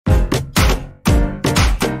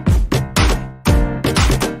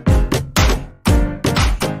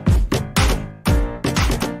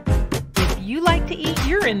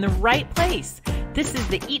in the right place. This is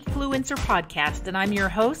the Eatfluencer Podcast, and I'm your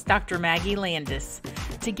host, Dr. Maggie Landis.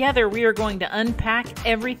 Together, we are going to unpack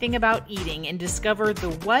everything about eating and discover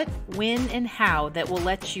the what, when, and how that will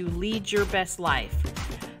let you lead your best life.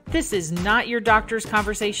 This is not your doctor's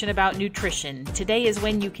conversation about nutrition. Today is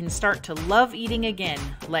when you can start to love eating again.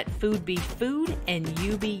 Let food be food and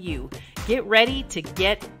you be you. Get ready to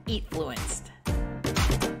get Eatfluenced.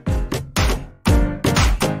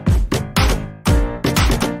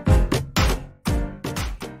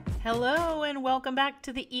 Hello and welcome back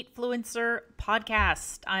to the Eatfluencer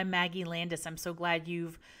Podcast. I'm Maggie Landis. I'm so glad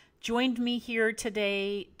you've joined me here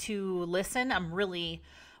today to listen. I'm really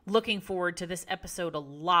looking forward to this episode a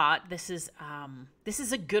lot. This is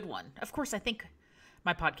a good one. Of course, I think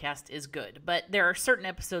my podcast is good, but there are certain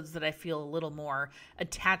episodes that I feel a little more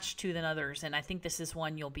attached to than others, and I think this is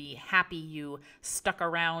one you'll be happy you stuck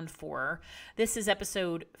around for. This is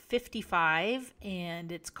episode 55,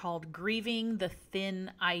 and it's called Grieving the Thin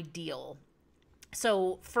Ideal.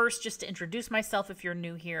 So first, just to introduce myself if you're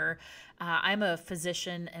new here, I'm a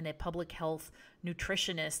physician and a public health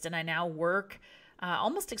nutritionist, and I now work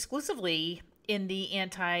almost exclusively in the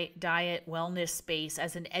anti-diet wellness space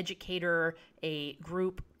as an educator, a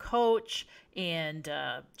group coach, and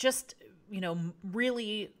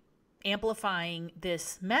really amplifying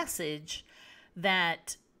this message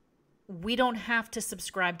that we don't have to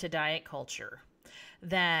subscribe to diet culture,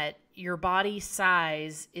 that your body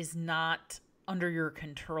size is not under your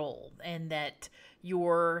control, and that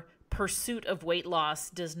your pursuit of weight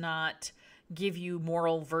loss does not give you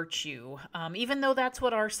moral virtue, even though that's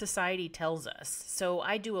what our society tells us. So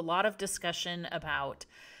I do a lot of discussion about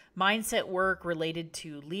mindset work related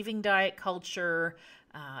to leaving diet culture,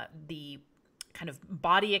 the kind of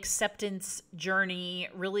body acceptance journey,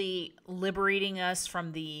 really liberating us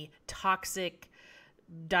from the toxic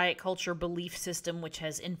diet culture belief system, which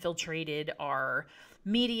has infiltrated our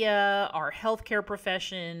media, our healthcare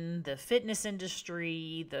profession, the fitness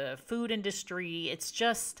industry, the food industry. It's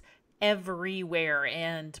just everywhere.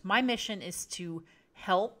 And my mission is to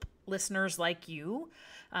help listeners like you,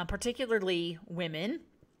 particularly women,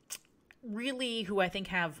 really who I think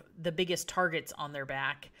have the biggest targets on their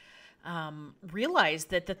back, realize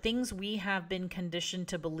that the things we have been conditioned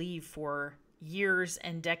to believe for years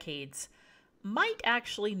and decades might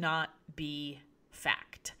actually not be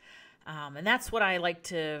fact. And that's what I like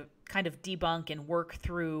to kind of debunk and work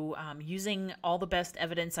through using all the best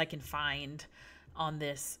evidence I can find on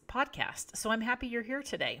this podcast. So I'm happy you're here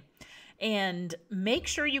today. And make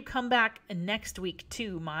sure you come back next week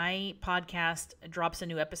too. My podcast drops a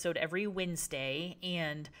new episode every Wednesday,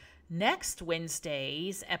 and next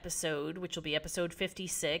Wednesday's episode, which will be episode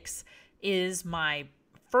 56, is my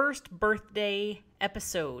first birthday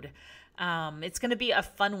episode. It's going to be a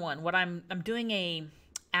fun one. I'm doing a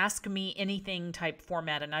Ask Me Anything type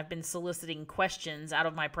format, and I've been soliciting questions out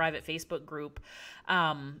of my private Facebook group.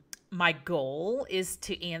 My goal is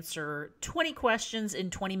to answer 20 questions in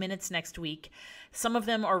 20 minutes next week. Some of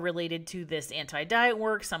them are related to this anti-diet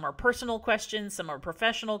work. Some are personal questions. Some are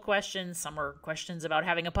professional questions. Some are questions about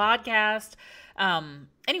having a podcast.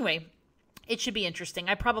 Anyway, it should be interesting.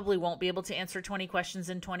 I probably won't be able to answer 20 questions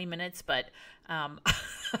in 20 minutes, but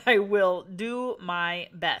I will do my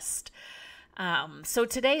best. So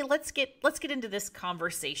today, let's get into this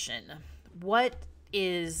conversation. What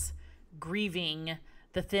is grieving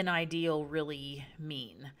the thin ideal really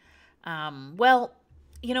mean? Well,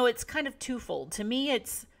 it's kind of twofold. To me,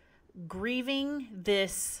 it's grieving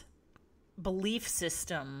this belief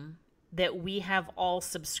system that we have all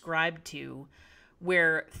subscribed to,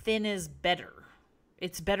 where thin is better.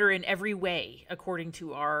 It's better in every way, according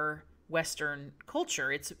to our Western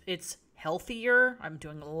culture. It's healthier. I'm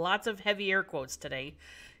doing lots of heavy air quotes today.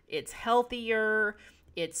 It's healthier.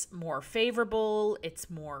 It's more favorable. It's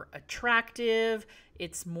more attractive.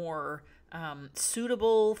 It's more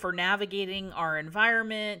suitable for navigating our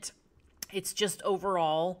environment. It's just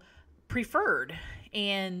overall preferred.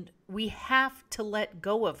 And we have to let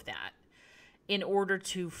go of that in order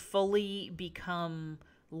to fully become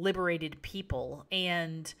liberated people.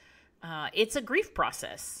 And it's a grief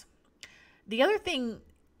process. The other thing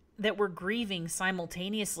that we're grieving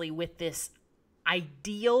simultaneously with this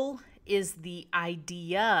ideal is the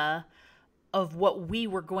idea of what we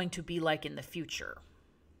were going to be like in the future.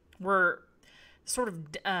 We're sort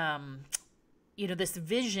of, this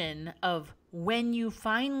vision of when you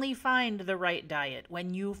finally find the right diet,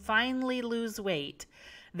 when you finally lose weight,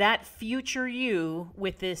 that future you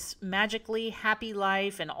with this magically happy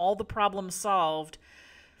life and all the problems solved,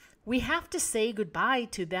 we have to say goodbye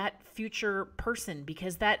to that future person,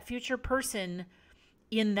 because that future person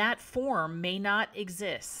in that form may not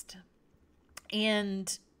exist.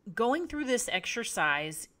 And going through this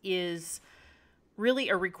exercise is really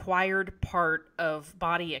a required part of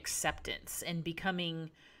body acceptance and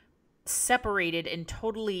becoming separated and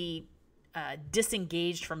totally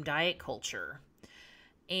disengaged from diet culture.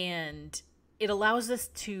 And it allows us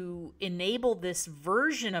to enable this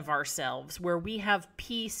version of ourselves where we have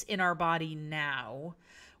peace in our body now,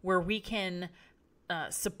 where we can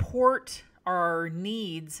support our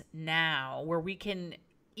needs now, where we can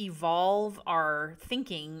evolve our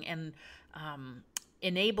thinking and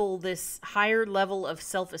enable this higher level of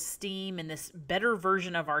self-esteem and this better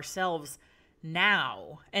version of ourselves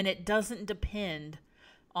now. And it doesn't depend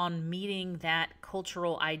on meeting that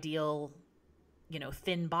cultural ideal,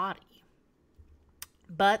 thin body.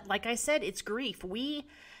 But like I said, it's grief.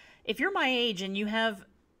 If you're my age and you have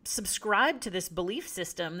subscribed to this belief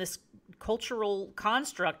system, this cultural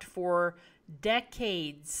construct for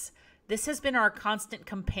decades, this has been our constant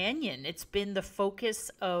companion. It's been the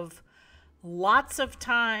focus of lots of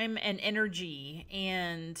time and energy.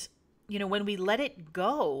 And, when we let it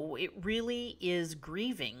go, it really is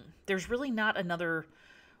grieving. There's really not another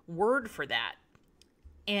word for that.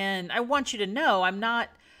 And I want you to know, I'm not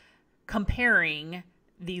comparing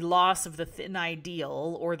the loss of the thin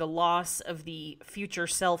ideal or the loss of the future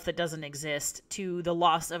self that doesn't exist to the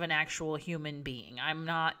loss of an actual human being. I'm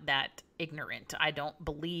not that ignorant. I don't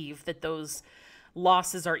believe that those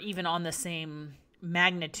losses are even on the same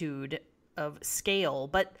magnitude of scale.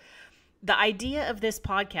 But the idea of this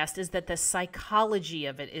podcast is that the psychology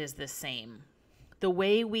of it is the same. The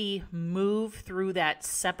way we move through that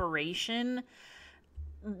separation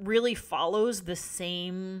really follows the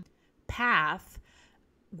same path,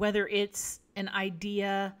 whether it's an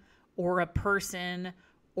idea or a person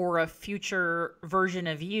or a future version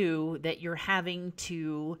of you that you're having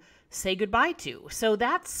to say goodbye to. So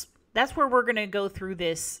that's where we're going to go through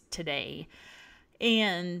this today.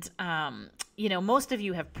 And, most of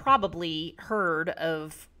you have probably heard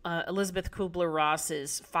of Elizabeth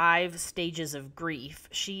Kubler-Ross's 5 stages of grief.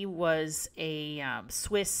 She was a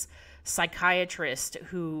Swiss psychiatrist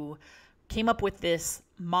who came up with this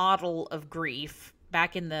model of grief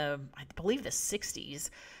back in I believe the 60s.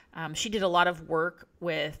 She did a lot of work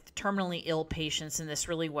with terminally ill patients, and this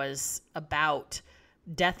really was about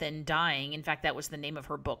death and dying. In fact, that was the name of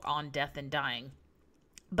her book, On Death and Dying.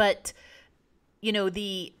 But,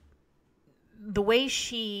 the way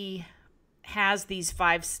she has these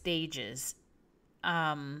 5 stages,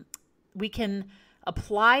 we can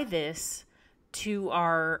apply this to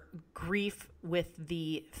our grief with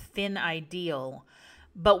the thin ideal.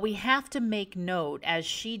 But we have to make note, as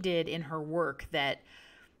she did in her work, that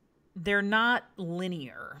they're not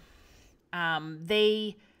linear.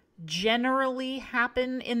 They generally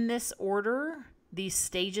happen in this order, these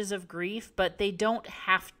stages of grief, but they don't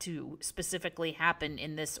have to specifically happen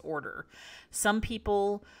in this order. Some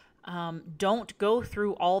people don't go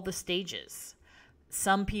through all the stages.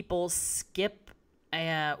 Some people skip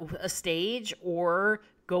a stage or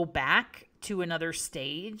go back to another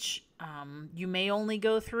stage. You may only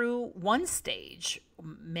go through one stage.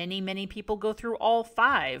 Many people go through all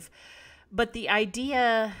 5. But the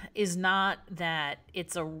idea is not that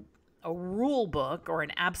it's a rule book or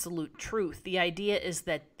an absolute truth. The idea is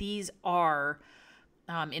that these are,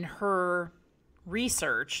 in her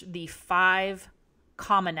research, the 5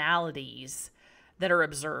 commonalities that are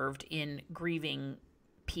observed in grieving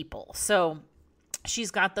people. So she's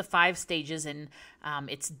got the 5 stages, and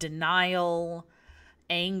it's denial,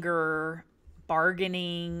 anger,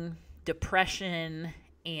 bargaining, depression,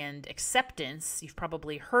 and acceptance. You've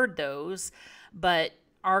probably heard those, but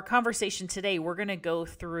our conversation today, we're going to go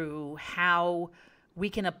through how we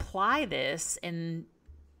can apply this and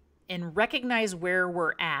recognize where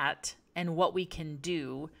we're at and what we can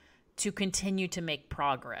do to continue to make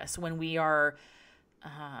progress when we are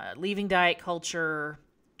leaving diet culture,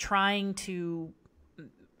 trying to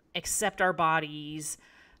accept our bodies,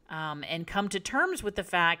 and come to terms with the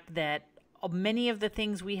fact that many of the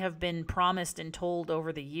things we have been promised and told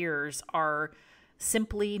over the years are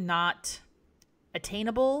simply not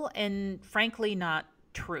attainable and frankly not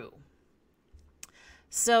true.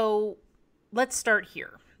 So let's start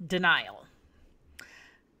here. Denial.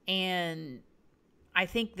 And I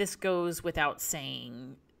think this goes without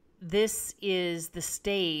saying. This is the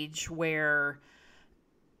stage where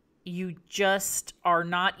you just are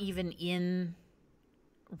not even in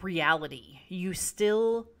reality. You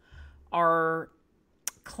still are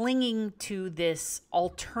clinging to this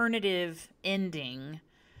alternative ending,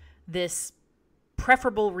 this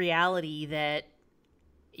preferable reality that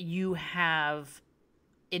you have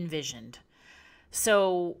envisioned.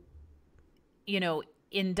 So,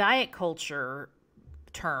 in diet culture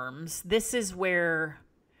terms, this is where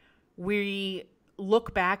we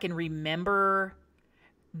look back and remember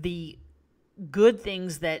the good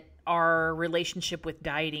things that our relationship with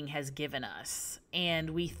dieting has given us.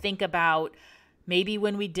 And we think about maybe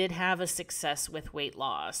when we did have a success with weight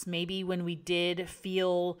loss, maybe when we did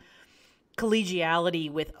feel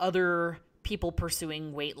collegiality with other people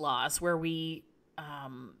pursuing weight loss, where we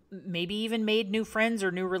maybe even made new friends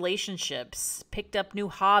or new relationships, picked up new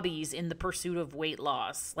hobbies in the pursuit of weight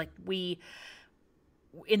loss. Like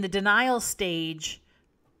in the denial stage,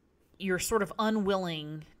 you're sort of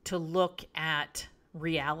unwilling to look at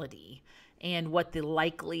reality and what the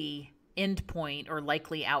likely endpoint or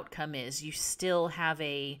likely outcome is. You still have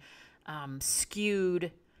a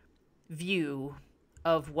skewed view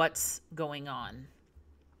of what's going on.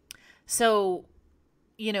 So,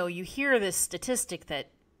 you hear this statistic that,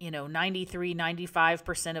 93,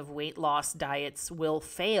 95% of weight loss diets will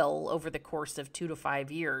fail over the course of 2 to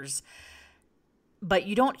 5 years. But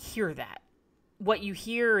you don't hear that. What you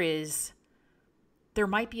hear is there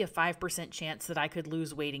might be a 5% chance that I could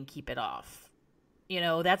lose weight and keep it off.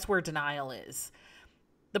 That's where denial is.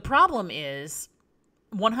 The problem is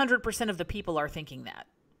 100% of the people are thinking that.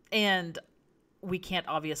 And we can't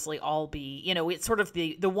obviously all be, it's sort of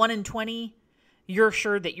the 1 in 20. You're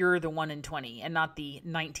sure that you're the 1 in 20 and not the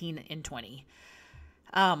 19 in 20.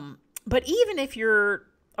 But even if you're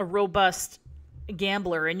a robust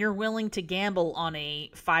gambler and you're willing to gamble on a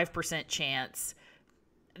 5% chance,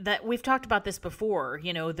 that we've talked about this before,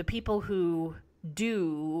 the people who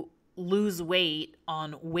do lose weight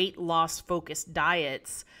on weight loss focused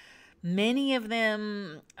diets, many of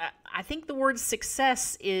them, I think the word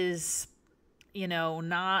success is,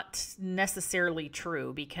 not necessarily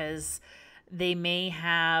true, because they may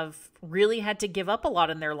have really had to give up a lot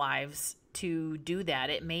in their lives to do that.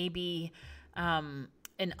 It may be an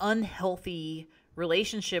unhealthy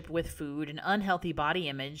relationship with food, an unhealthy body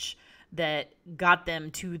image that got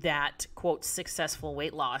them to that, quote, successful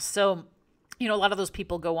weight loss. So, a lot of those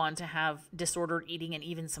people go on to have disordered eating and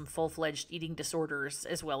even some full-fledged eating disorders,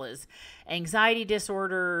 as well as anxiety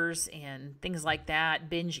disorders and things like that,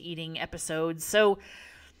 binge eating episodes. So,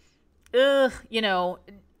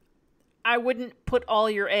 I wouldn't put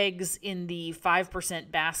all your eggs in the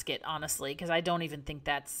 5% basket, honestly, because I don't even think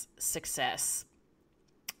that's success.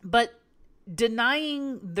 But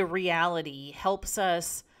denying the reality helps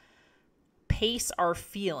us pace our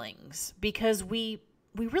feelings, because we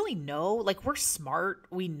really know, like, we're smart.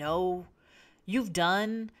 We know you've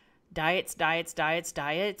done diets,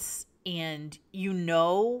 and you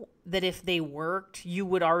know that if they worked, you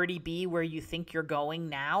would already be where you think you're going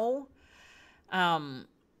now.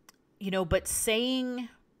 But saying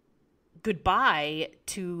goodbye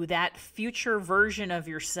to that future version of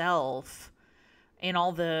yourself and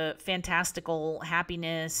all the fantastical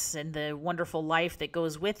happiness and the wonderful life that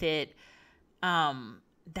goes with it,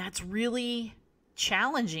 that's really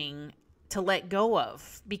challenging to let go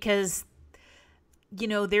of, because,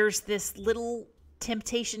 there's this little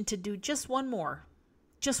temptation to do just one more.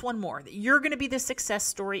 You're going to be the success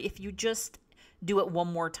story if you just do it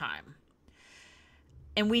one more time.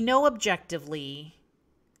 And we know objectively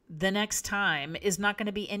the next time is not going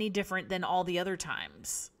to be any different than all the other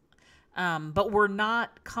times. But we're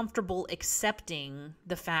not comfortable accepting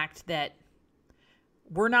the fact that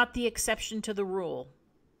we're not the exception to the rule.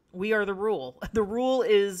 We are the rule. The rule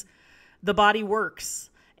is the body works,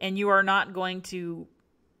 and you are not going to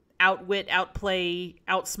outwit, outplay,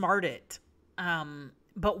 outsmart it.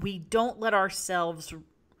 But we don't let ourselves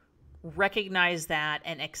recognize that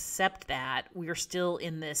and accept that. We are still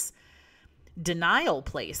in this denial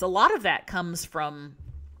place. A lot of that comes from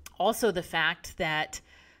also the fact that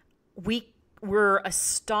we're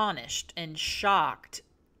astonished and shocked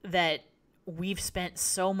that we've spent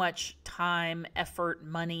so much time, effort,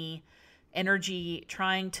 money, energy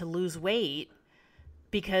trying to lose weight,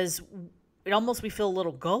 because we feel a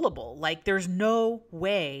little gullible. Like, there's no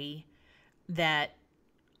way that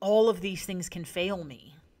all of these things can fail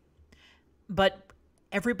me. But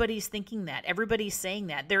everybody's thinking that. Everybody's saying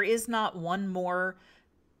that. There is not one more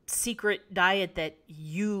secret diet that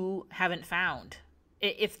you haven't found.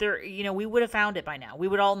 If there, we would have found it by now. We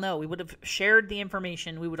would all know. We would have shared the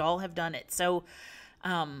information. We would all have done it. So,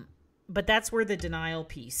 but that's where the denial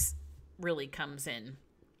piece really comes in.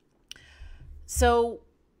 So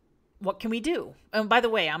what can we do? And by the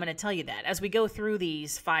way, I'm going to tell you that as we go through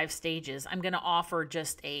these 5 stages, I'm going to offer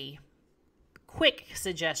just a quick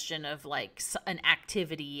suggestion of like an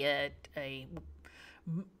activity, a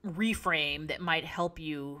reframe that might help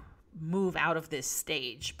you move out of this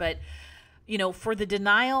stage. But For the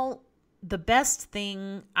denial, the best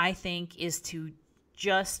thing I think is to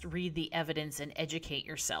just read the evidence and educate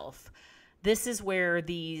yourself. This is where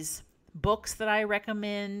these books that I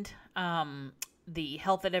recommend, the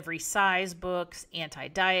Health at Every Size books,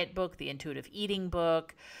 Anti-Diet book, the Intuitive Eating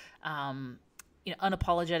book,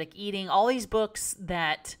 Unapologetic Eating, all these books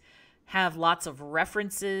that have lots of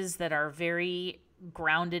references that are very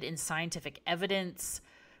grounded in scientific evidence.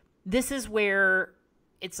 This is where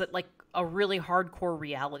it's like a really hardcore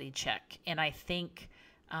reality check, and I think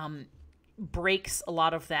breaks a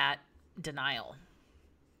lot of that denial.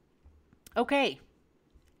 Okay,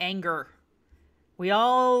 anger. We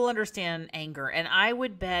all understand anger, and I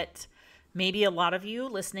would bet maybe a lot of you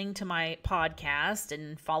listening to my podcast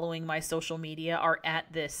and following my social media are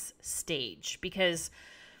at this stage, because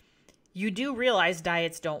you do realize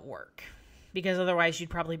diets don't work, because otherwise you'd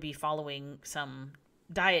probably be following some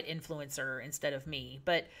diet influencer instead of me.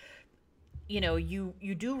 But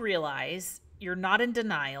you do realize you're not in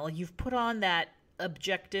denial. You've put on that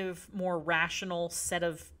objective, more rational set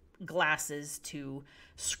of glasses to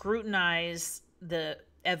scrutinize the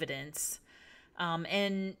evidence,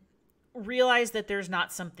 and realize that there's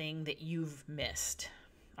not something that you've missed.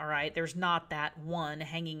 All right. There's not that one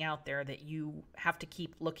hanging out there that you have to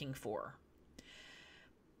keep looking for.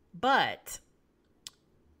 But,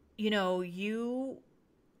 you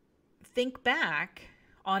think back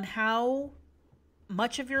on how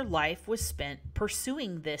much of your life was spent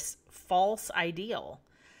pursuing this false ideal,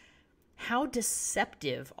 how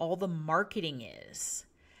deceptive all the marketing is.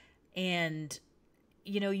 And,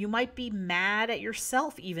 you might be mad at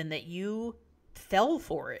yourself even that you fell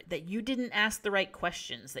for it, that you didn't ask the right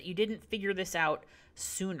questions, that you didn't figure this out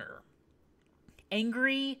sooner.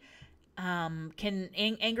 Anger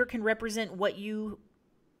can represent what you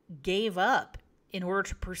gave up in order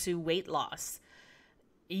to pursue weight loss.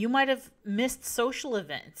 You might have missed social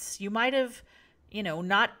events. You might have,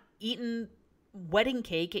 not eaten wedding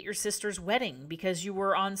cake at your sister's wedding because you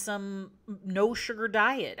were on some no sugar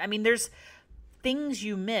diet. I mean, there's things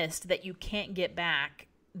you missed that you can't get back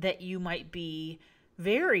that you might be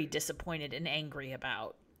very disappointed and angry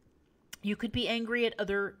about. You could be angry at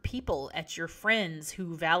other people, at your friends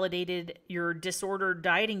who validated your disordered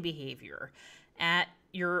dieting behavior, at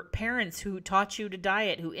your parents who taught you to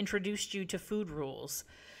diet, who introduced you to food rules,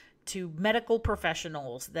 to medical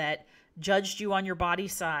professionals that judged you on your body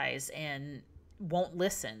size and won't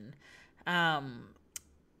listen.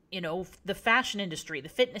 The fashion industry, the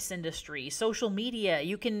fitness industry, social media,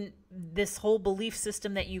 this whole belief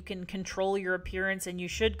system that you can control your appearance and you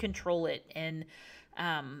should control it. And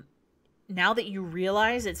now that you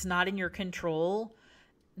realize it's not in your control,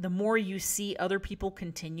 the more you see other people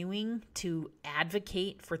continuing to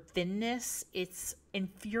advocate for thinness, it's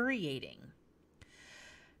infuriating.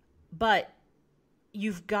 But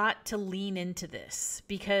you've got to lean into this,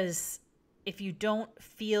 because if you don't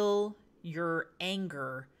feel your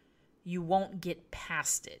anger, you won't get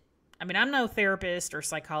past it. I mean, I'm no therapist or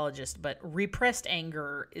psychologist, but repressed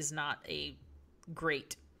anger is not a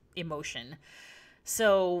great emotion.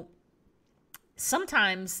 So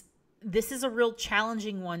sometimes this is a real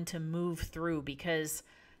challenging one to move through, because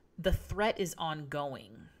the threat is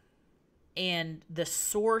ongoing and the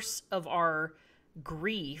source of our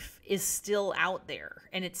grief is still out there,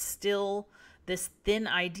 and it's still, this thin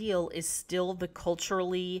ideal is still the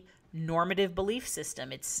culturally normative belief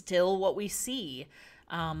system. It's still what we see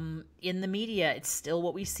in the media. It's still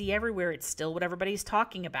what we see everywhere. It's still what everybody's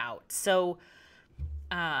talking about. So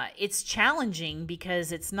it's challenging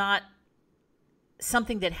because it's not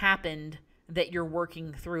something that happened that you're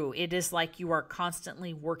working through. It is like you are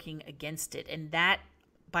constantly working against it, and that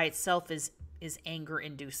by itself is anger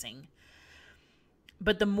inducing.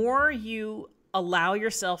 But the more you allow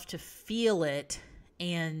yourself to feel it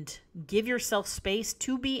and give yourself space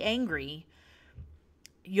to be angry,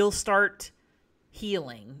 you'll start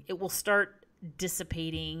healing. It will start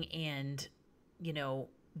dissipating and,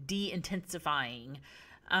 de-intensifying.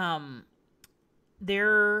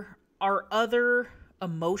 There are other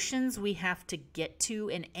emotions we have to get to,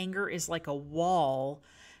 and anger is like a wall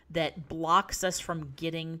that blocks us from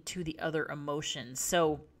getting to the other emotions.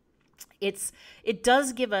 So it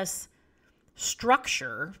does give us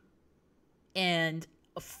structure and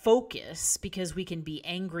a focus, because we can be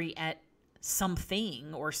angry at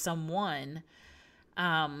something or someone,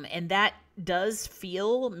 and that does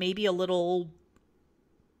feel maybe a little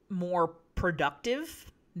more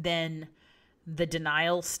productive than the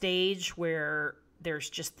denial stage, where there's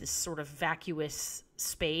just this sort of vacuous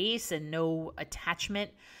space and no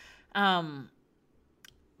attachment.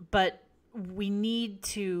 But we need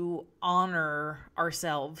to honor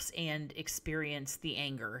ourselves and experience the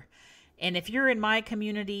anger. And if you're in my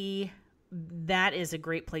community, that is a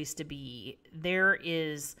great place to be. There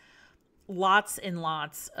is lots and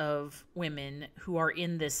lots of women who are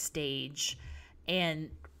in this stage. And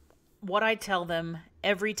what I tell them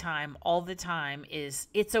every time, all the time, is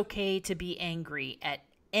it's okay to be angry at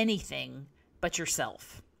anything but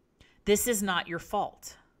yourself. This is not your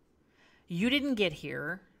fault. You didn't get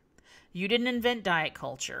here. You didn't invent diet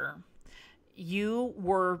culture. You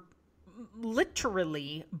were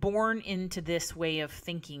literally born into this way of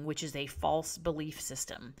thinking, which is a false belief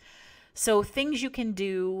system. So things you can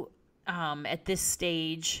do at this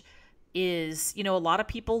stage is, a lot of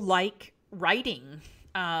people like writing.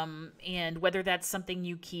 And whether that's something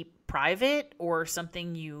you keep private or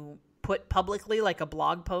something you put publicly, like a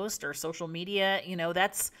blog post or social media,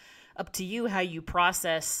 that's up to you how you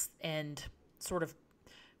process and sort of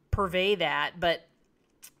purvey that. But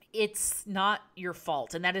it's not your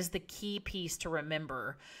fault. And that is the key piece to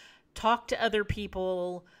remember. Talk to other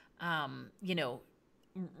people,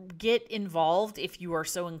 get involved if you are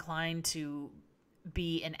so inclined to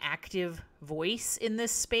be an active voice in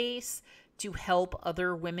this space to help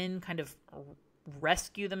other women kind of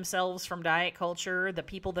rescue themselves from diet culture. The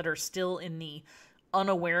people that are still in the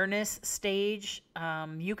unawareness stage,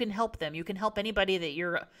 you can help them. You can help anybody that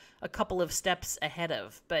you're a couple of steps ahead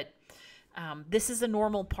of. But this is a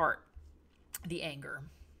normal part, the anger.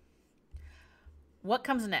 What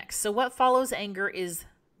comes next? So what follows anger is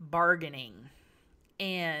bargaining.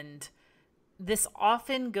 And this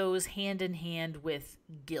often goes hand in hand with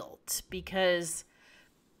guilt because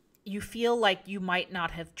you feel like you might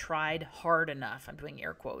not have tried hard enough. I'm doing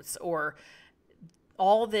air quotes. Or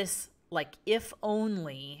all this, like, if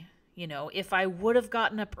only, if I would have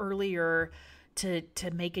gotten up earlier to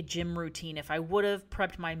make a gym routine, if I would have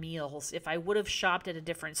prepped my meals, if I would have shopped at a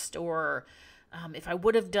different store, if I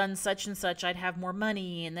would have done such and such, I'd have more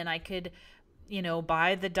money, and then I could,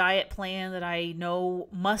 buy the diet plan that I know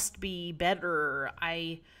must be better.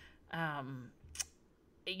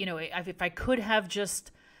 If I could have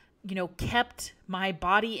just, kept my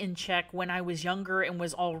body in check when I was younger and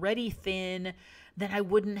was already thin, then I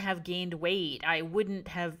wouldn't have gained weight. I wouldn't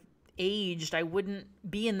have aged. I wouldn't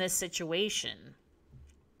be in this situation.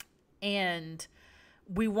 And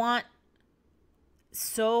we want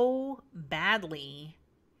so badly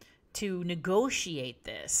to negotiate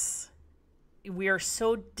this. We are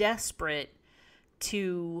so desperate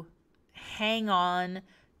to hang on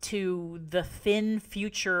to the thin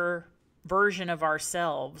future version of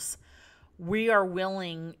ourselves. We are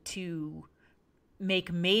willing to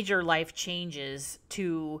make major life changes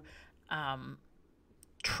to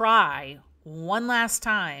try one last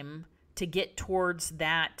time to get towards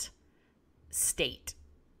that state,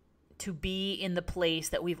 to be in the place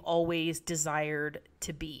that we've always desired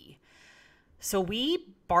to be. So we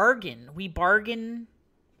bargain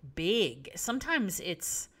big. Sometimes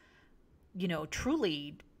it's,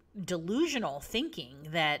 truly delusional thinking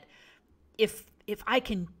that if I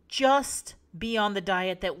can just be on the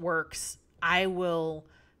diet that works, I will,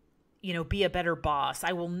 be a better boss.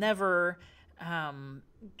 I will never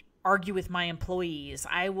argue with my employees.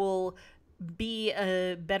 I will be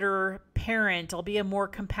a better parent. I'll be a more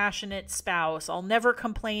compassionate spouse. I'll never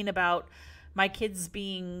complain about my kids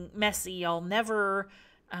being messy. I'll never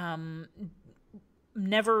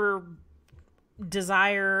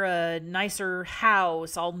desire a nicer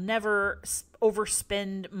house. I'll never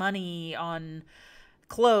overspend money on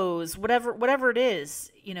clothes, whatever it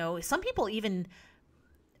is. Some people even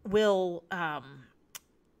will,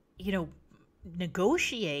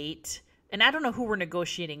 negotiate. And I don't know who we're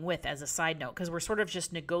negotiating with as a side note, because we're sort of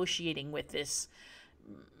just negotiating with this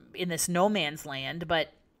in this no man's land.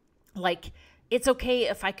 But like, it's okay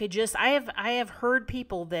if I could just, I have heard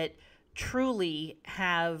people that truly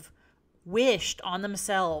have wished on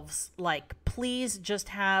themselves, like, please just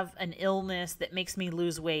have an illness that makes me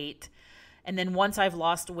lose weight. And then once I've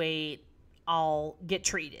lost weight, I'll get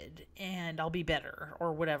treated and I'll be better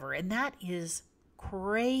or whatever. And that is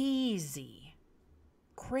crazy.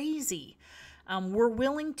 We're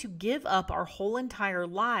willing to give up our whole entire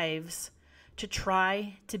lives to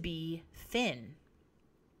try to be thin.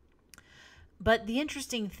 But the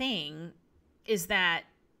interesting thing is that,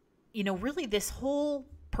 really this whole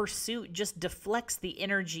pursuit just deflects the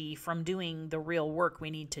energy from doing the real work we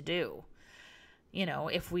need to do.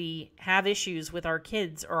 If we have issues with our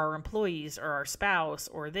kids or our employees or our spouse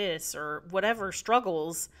or this or whatever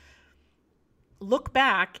struggles, look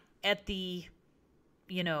back at the,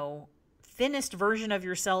 thinnest version of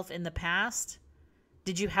yourself in the past.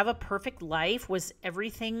 Did you have a perfect life? Was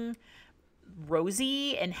everything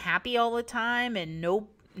rosy and happy all the time and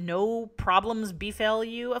no problems befell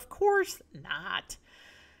you? Of course not.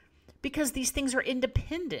 Because these things are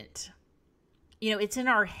independent. It's in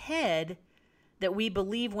our head that we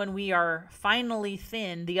believe when we are finally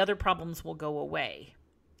thin, the other problems will go away,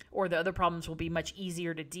 or the other problems will be much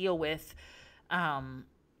easier to deal with.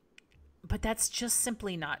 But that's just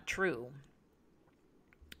simply not true.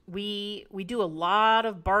 We do a lot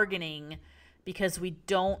of bargaining because we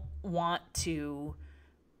don't want to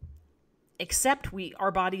accept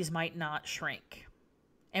our bodies might not shrink.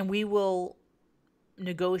 And we will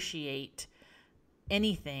negotiate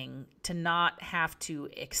anything to not have to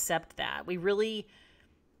accept that. We really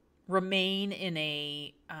remain in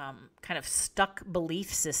a kind of stuck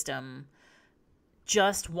belief system,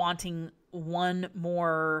 just wanting one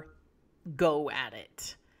more go at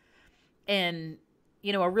it. And,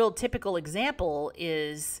 a real typical example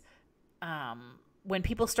is when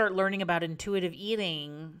people start learning about intuitive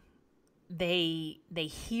eating, they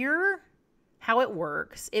hear how it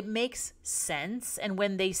works. It makes sense. And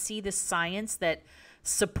when they see the science that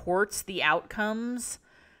supports the outcomes,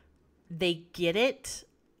 they get it.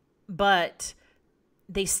 But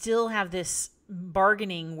they still have this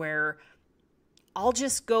bargaining where I'll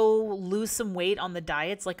just go lose some weight on the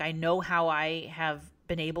diets like I know how I have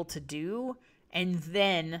been able to do, and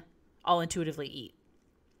then I'll intuitively eat.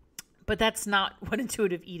 But that's not what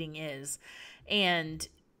intuitive eating is. And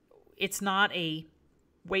it's not a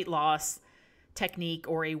weight loss technique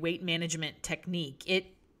or a weight management technique. It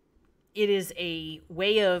is a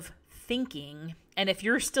way of thinking. And if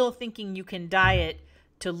you're still thinking you can diet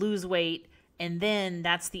to lose weight and then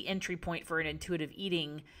that's the entry point for an intuitive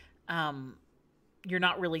eating, you're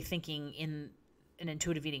not really thinking in an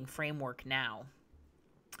intuitive eating framework now.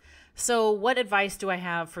 So what advice do I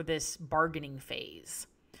have for this bargaining phase?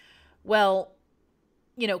 Well,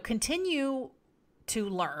 continue to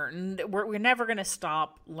learn. We're never going to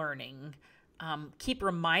stop learning. Keep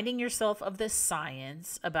reminding yourself of this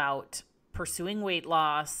science about pursuing weight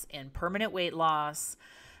loss and permanent weight loss.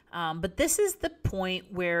 But this is the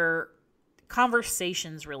point where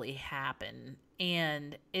conversations really happen.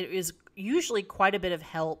 And it is usually quite a bit of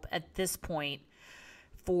help at this point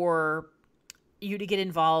for you to get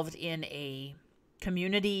involved in a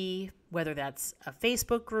community, whether that's a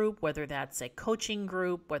Facebook group, whether that's a coaching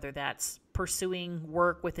group, whether that's pursuing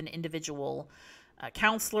work with an individual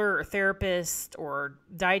counselor or therapist or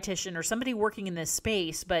dietitian or somebody working in this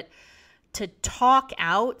space, but to talk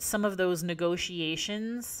out some of those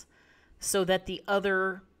negotiations so that the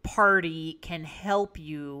other party can help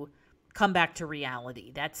you come back to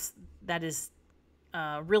reality. That is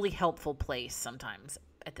a really helpful place sometimes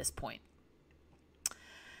at this point.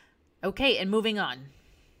 Okay, and moving on.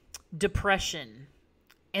 Depression.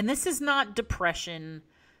 And this is not depression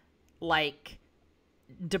like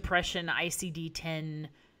depression, ICD-10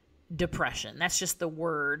 depression. That's just the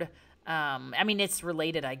word. It's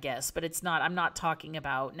related, I guess, but I'm not talking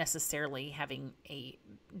about necessarily having a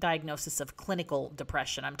diagnosis of clinical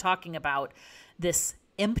depression. I'm talking about this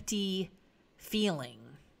empty feeling.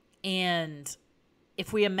 And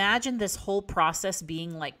if we imagine this whole process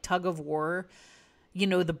being like tug of war,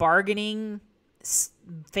 the bargaining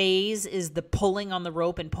phase is the pulling on the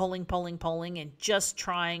rope and pulling and just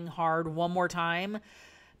trying hard one more time.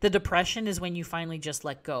 The depression is when you finally just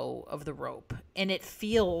let go of the rope. And it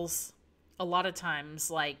feels a lot of times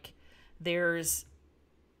like there's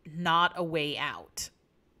not a way out.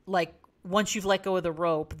 Like once you've let go of the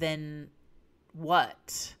rope, then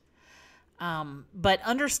what? But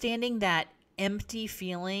understanding that empty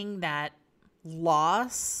feeling, that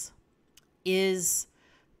loss is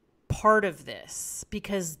part of this,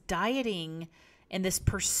 because dieting and this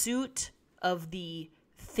pursuit of the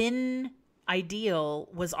thin ideal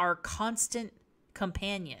was our constant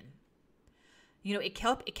companion. It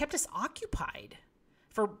kept us occupied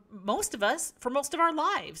for most of us, for most of our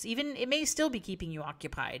lives. Even it may still be keeping you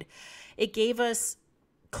occupied. It gave us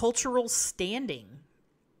cultural standing.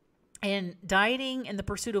 And dieting and the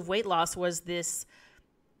pursuit of weight loss was this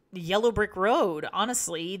yellow brick road,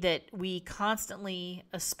 honestly, that we constantly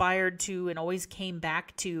aspired to and always came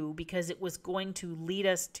back to because it was going to lead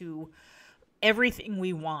us to everything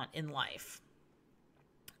we want in life.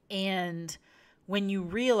 And when you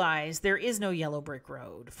realize there is no yellow brick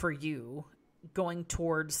road for you going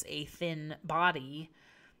towards a thin body,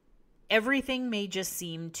 everything may just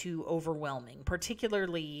seem too overwhelming,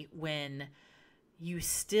 particularly when you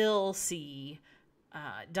still see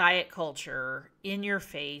diet culture in your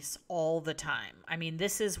face all the time.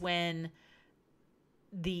 This is when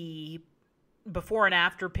the before and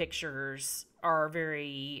after pictures are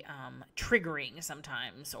very triggering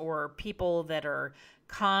sometimes, or people that are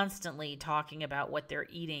constantly talking about what they're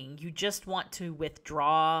eating. You just want to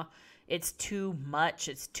withdraw. It's too much.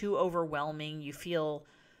 It's too overwhelming. You feel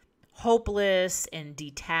hopeless and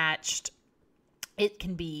detached. It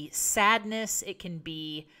can be sadness. It can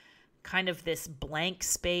be kind of this blank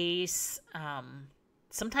space.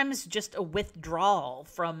 Sometimes just a withdrawal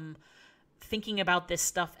from thinking about this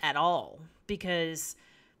stuff at all, because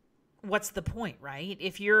what's the point, right?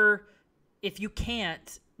 If you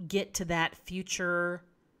can't get to that future,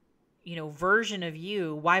 version of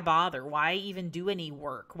you, why bother? Why even do any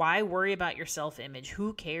work? Why worry about your self-image?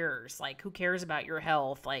 Who cares? Like, who cares about your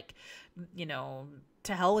health? Like,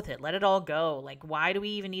 to hell with it. Let it all go. Like, why do we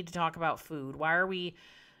even need to talk about food? Why are we,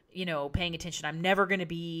 paying attention? I'm never going to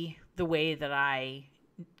be the way that I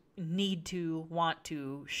need to, want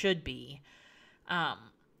to, should be.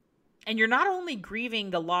 And you're not only grieving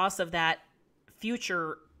the loss of that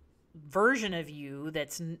future version of you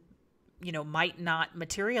that's, might not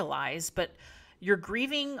materialize, but you're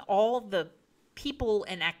grieving all the people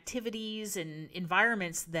and activities and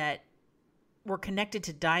environments that were connected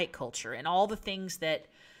to diet culture and all the things that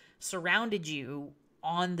surrounded you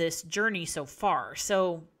on this journey so far.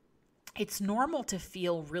 So it's normal to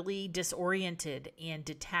feel really disoriented and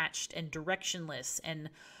detached and directionless and,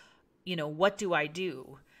 what do I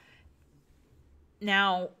do?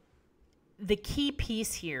 Now, the key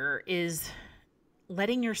piece here is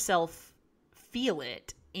letting yourself feel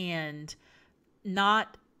it and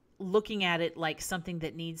not looking at it like something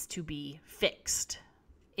that needs to be fixed.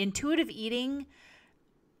 Intuitive eating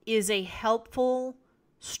is a helpful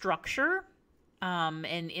structure. And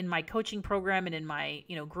in my coaching program and in my,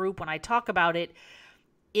 group, when I talk about it,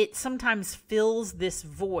 it sometimes fills this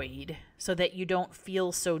void so that you don't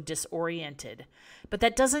feel so disoriented. But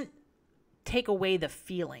that doesn't take away the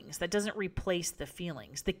feelings. That doesn't replace the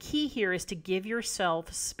feelings. The key here is to give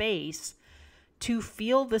yourself space to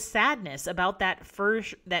feel the sadness about that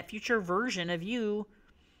future version of you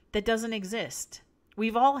that doesn't exist.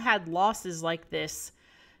 We've all had losses like this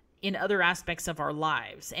in other aspects of our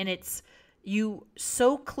lives. And you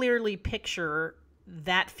so clearly picture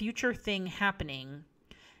that future thing happening,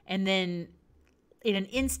 and then in an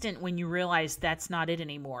instant when you realize that's not it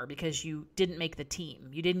anymore because you didn't make the team,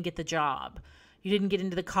 you didn't get the job, you didn't get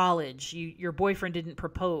into the college, your boyfriend didn't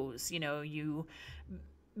propose, you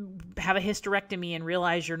have a hysterectomy and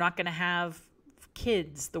realize you're not going to have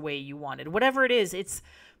kids the way you wanted. Whatever it is,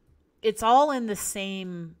 it's all in the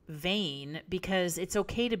same vein, because it's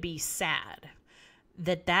okay to be sad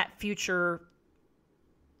that future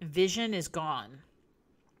vision is gone.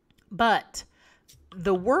 But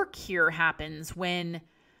the work here happens when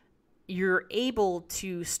you're able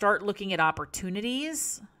to start looking at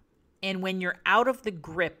opportunities, and when you're out of the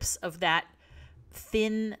grips of that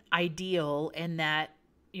thin ideal, and that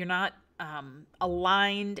you're not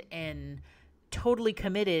aligned and totally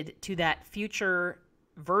committed to that future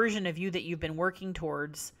version of you that you've been working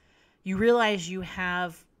towards. You realize you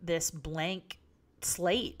have this blank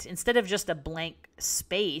slate instead of just a blank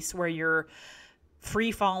space where you're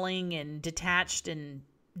free falling and detached and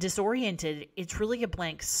disoriented. It's really a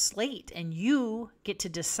blank slate, and you get to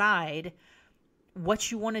decide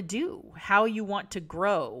what you want to do, how you want to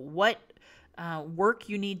grow, what work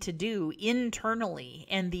you need to do internally,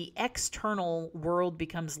 and the external world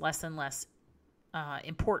becomes less and less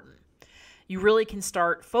important. You really can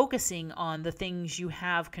start focusing on the things you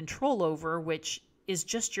have control over, which is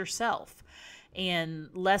just yourself, and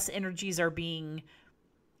less energies are being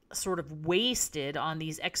sort of wasted on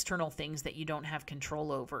these external things that you don't have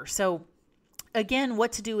control over. So again,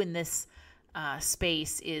 what to do in this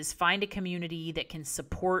space is find a community that can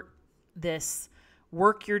support this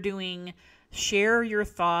work you're doing, share your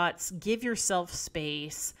thoughts, give yourself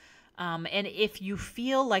space. And if you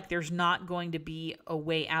feel like there's not going to be a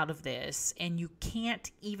way out of this, and you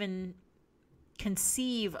can't even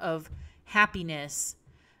conceive of happiness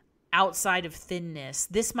outside of thinness,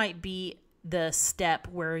 this might be the step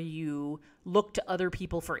where you look to other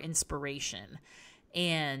people for inspiration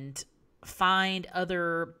and find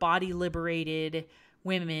other body liberated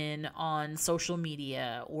women on social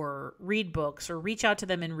media, or read books, or reach out to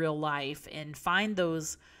them in real life and find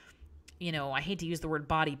those, I hate to use the word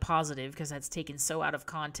body positive because that's taken so out of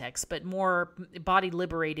context, but more body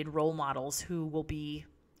liberated role models who will be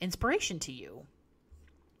inspiration to you.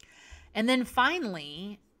 And then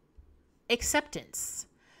finally, acceptance.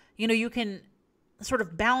 You can sort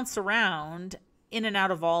of bounce around in and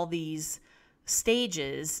out of all these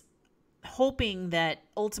stages, hoping that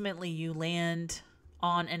ultimately you land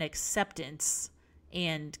on an acceptance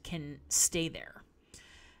and can stay there.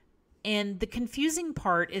 And the confusing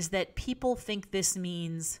part is that people think this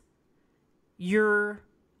means you're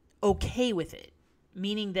okay with it,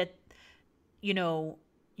 meaning that,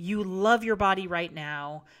 you love your body right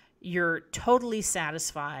now, you're totally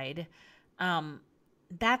satisfied.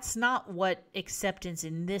 That's not what acceptance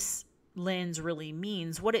in this lens really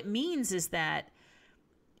means. What it means is that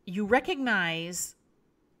you recognize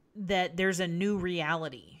that there's a new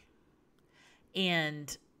reality,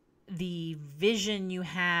 and the vision you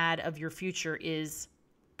had of your future is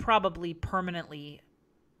probably permanently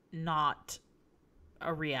not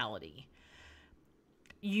a reality.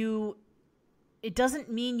 It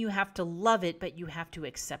doesn't mean you have to love it, but you have to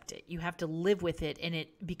accept it. You have to live with it, and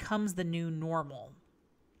it becomes the new normal.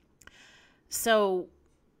 So,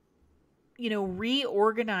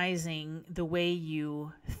 reorganizing the way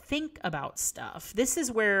you think about stuff, this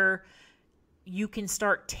is where you can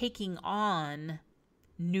start taking on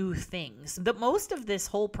new things. But most of this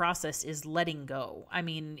whole process is letting go. I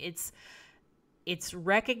mean, it's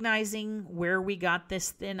recognizing where we got this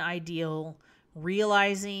thin ideal,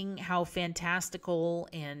 realizing how fantastical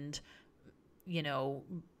and,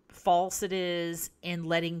 false it is, and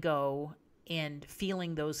letting go and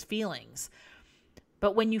feeling those feelings.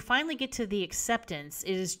 But when you finally get to the acceptance,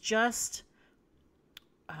 it is just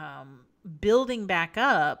building back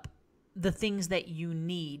up the things that you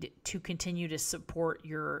need to continue to support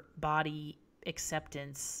your body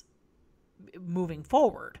acceptance moving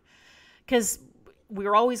forward. Because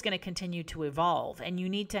we're always going to continue to evolve, and you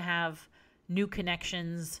need to have new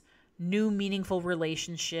connections, new meaningful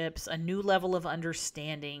relationships, a new level of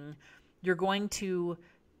understanding. You're going to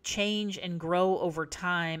change and grow over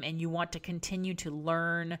time, and you want to continue to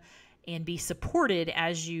learn and be supported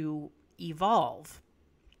as you evolve.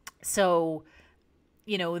 So,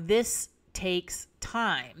 this takes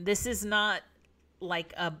time. This is not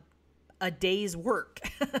like a day's work.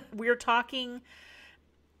 We're talking,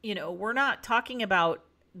 we're not talking about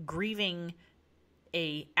grieving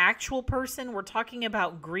a actual person. We're talking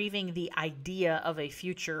about grieving the idea of a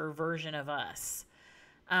future version of us.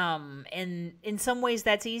 And in some ways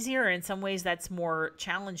that's easier, in some ways that's more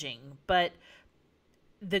challenging. But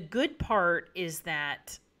the good part is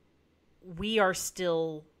that we are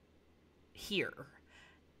still here.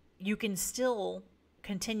 You can still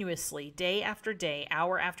continuously, day after day,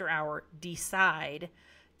 hour after hour, decide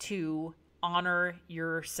to honor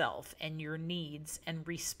yourself and your needs and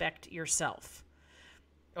respect yourself.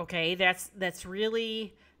 Okay, that's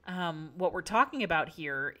really what we're talking about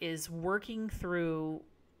here, is working through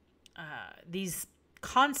these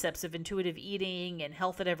concepts of intuitive eating and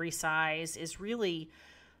health at every size, is really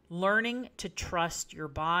learning to trust your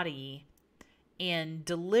body and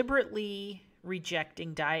deliberately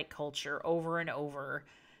rejecting diet culture over and over,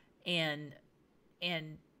 and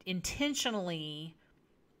intentionally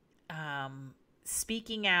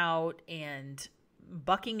speaking out and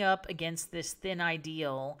bucking up against this thin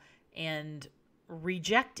ideal and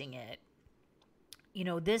rejecting it.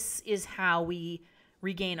 This is how we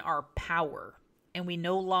regain our power, and we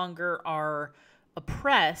no longer are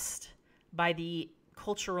oppressed by the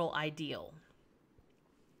cultural ideal.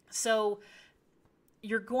 So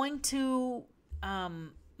you're going to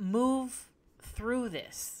move through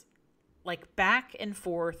this, like back and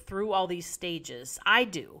forth through all these stages. I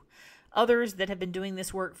do. Others that have been doing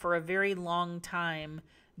this work for a very long time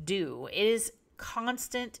do. It is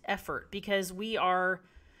constant effort, because we are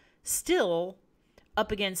still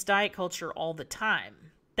up against diet culture all the time.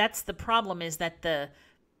 That's the problem, is that the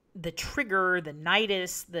trigger, the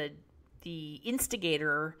nidus, the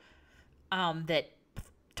instigator that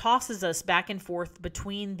tosses us back and forth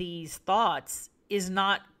between these thoughts is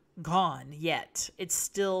not gone yet. It's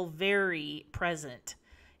still very present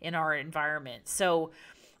in our environment. So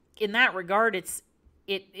in that regard, it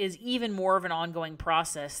is even more of an ongoing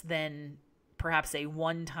process than perhaps a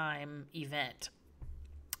one-time event.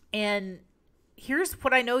 And here's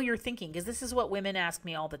what I know you're thinking, because this is what women ask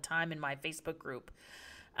me all the time in my Facebook group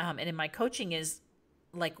and in my coaching, is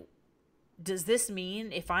like, does this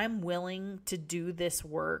mean if I'm willing to do this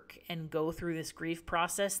work and go through this grief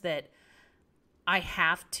process that I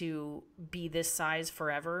have to be this size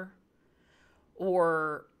forever?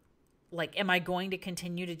 Or like, am I going to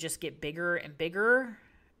continue to just get bigger and bigger?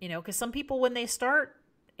 Because some people, when they start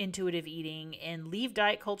intuitive eating and leave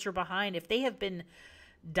diet culture behind, if they have been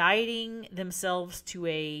dieting themselves to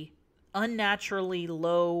a unnaturally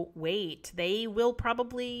low weight, they will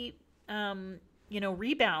probably,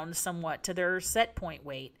 rebound somewhat to their set point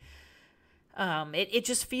weight. It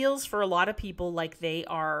just feels for a lot of people like they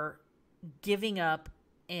are giving up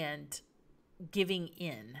and giving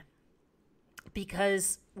in,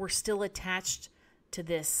 because we're still attached to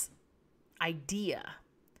this idea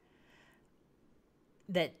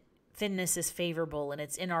that thinness is favorable and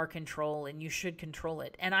it's in our control and you should control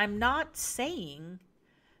it. And I'm not saying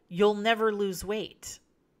you'll never lose weight.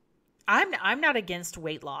 I'm not against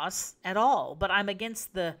weight loss at all, but I'm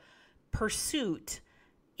against the pursuit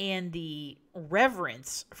and the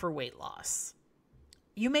reverence for weight loss.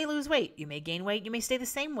 You may lose weight, you may gain weight, you may stay the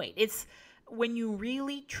same weight. It's when you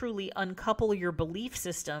really truly uncouple your belief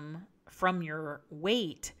system from your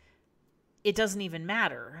weight, it doesn't even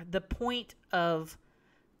matter. The point of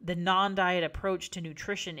the non-diet approach to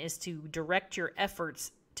nutrition is to direct your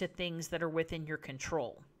efforts to things that are within your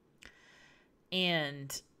control.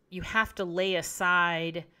 And you have to lay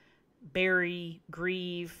aside, bury,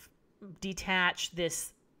 grieve, detach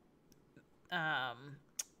this,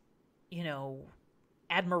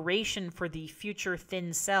 admiration for the future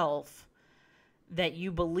thin self that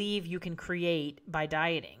you believe you can create by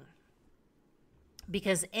dieting.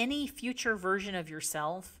 Because any future version of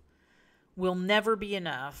yourself will never be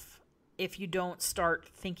enough if you don't start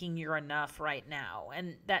thinking you're enough right now.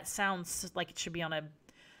 And that sounds like it should be on a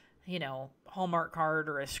Hallmark card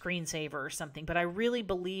or a screensaver or something, but I really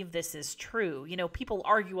believe this is true. People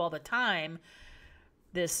argue all the time,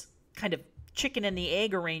 this kind of chicken and the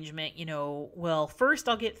egg arrangement, well, first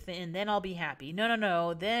I'll get thin, then I'll be happy.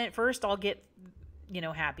 No. Then first I'll get,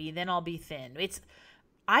 happy, then I'll be thin.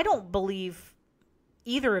 I don't believe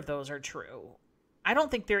either of those are true. I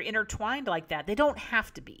don't think they're intertwined like that. They don't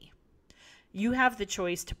have to be. You have the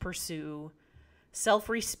choice to pursue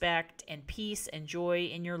self-respect and peace and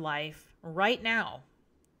joy in your life right now,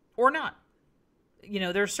 or not.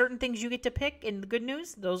 There are certain things you get to pick, and the good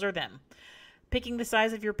news, those are them. Picking the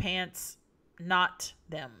size of your pants, not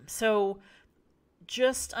them. So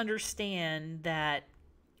just understand that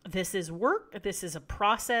this is work, this is a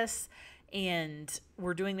process, and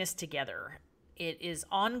we're doing this together. It is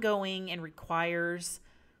ongoing and requires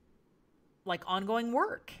ongoing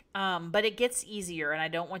work, but it gets easier, and I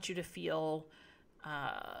don't want you to feel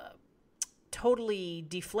totally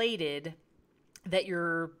deflated that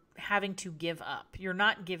you're having to give up. You're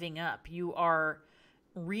not giving up. You are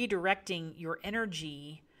redirecting your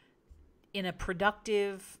energy in a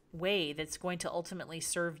productive way that's going to ultimately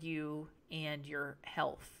serve you and your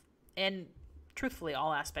health and, truthfully,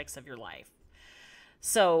 all aspects of your life.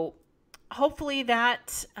 So hopefully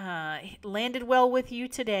that landed well with you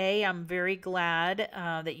today. I'm very glad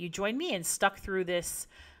that you joined me and stuck through this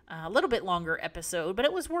a little bit longer episode, but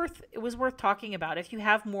it was worth talking about. If you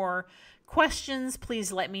have more questions,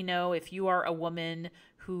 please let me know. If you are a woman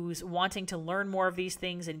who's wanting to learn more of these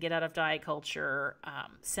things and get out of diet culture,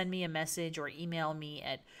 send me a message or email me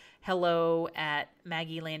at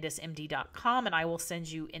hello@maggielandismd.com, and I will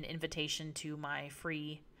send you an invitation to my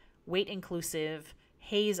free weight inclusive,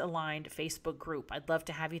 HAES aligned Facebook group. I'd love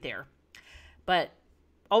to have you there. But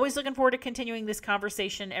always looking forward to continuing this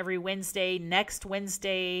conversation every Wednesday. Next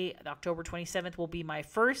Wednesday, October 27th, will be my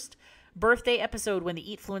first birthday episode when the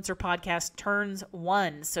Eatfluencer podcast turns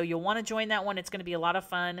 1. So you'll want to join that one. It's going to be a lot of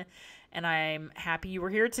fun, and I'm happy you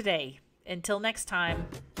were here today. Until next time,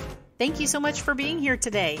 thank you so much for being here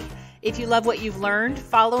today. If you love what you've learned,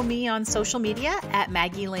 follow me on social media at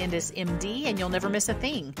MaggieLandisMD, and you'll never miss a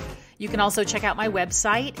thing. You can also check out my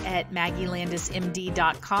website at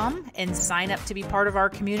MaggieLandisMD.com and sign up to be part of our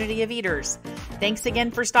community of eaters. Thanks again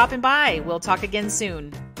for stopping by. We'll talk again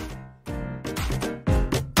soon.